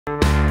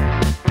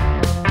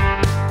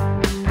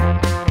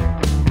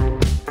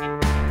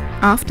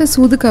After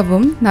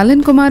Soodhukavvum,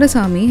 Nalan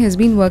Kumarasamy has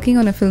been working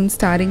on a film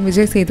starring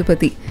Vijay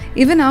Sethupathi.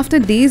 Even after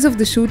days of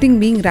the shooting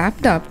being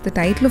wrapped up, the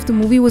title of the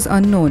movie was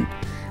unknown.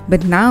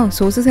 But now,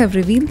 sources have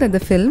revealed that the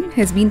film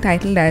has been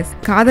titled as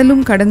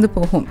Kadhalum Kadanthu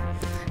Pogum.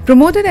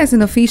 Promoted as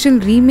an official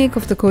remake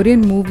of the Korean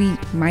movie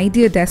My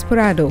Dear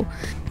Desperado,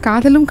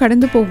 Kadhalum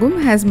Kadanthu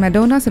Pogum has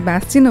Madonna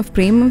Sebastian of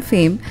Premam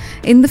fame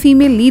in the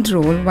female lead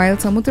role, while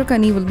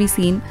Samuthirakani will be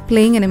seen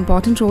playing an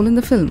important role in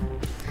the film.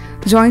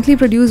 Jointly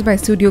produced by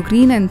Studio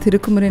Green and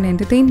Thirukumaran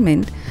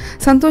Entertainment,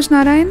 Santhosh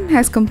Narayanan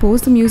has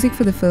composed the music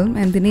for the film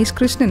and Dinesh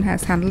Krishnan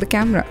has handled the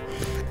camera.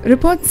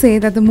 Reports say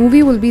that the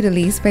movie will be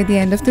released by the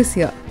end of this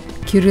year.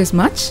 Curious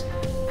much?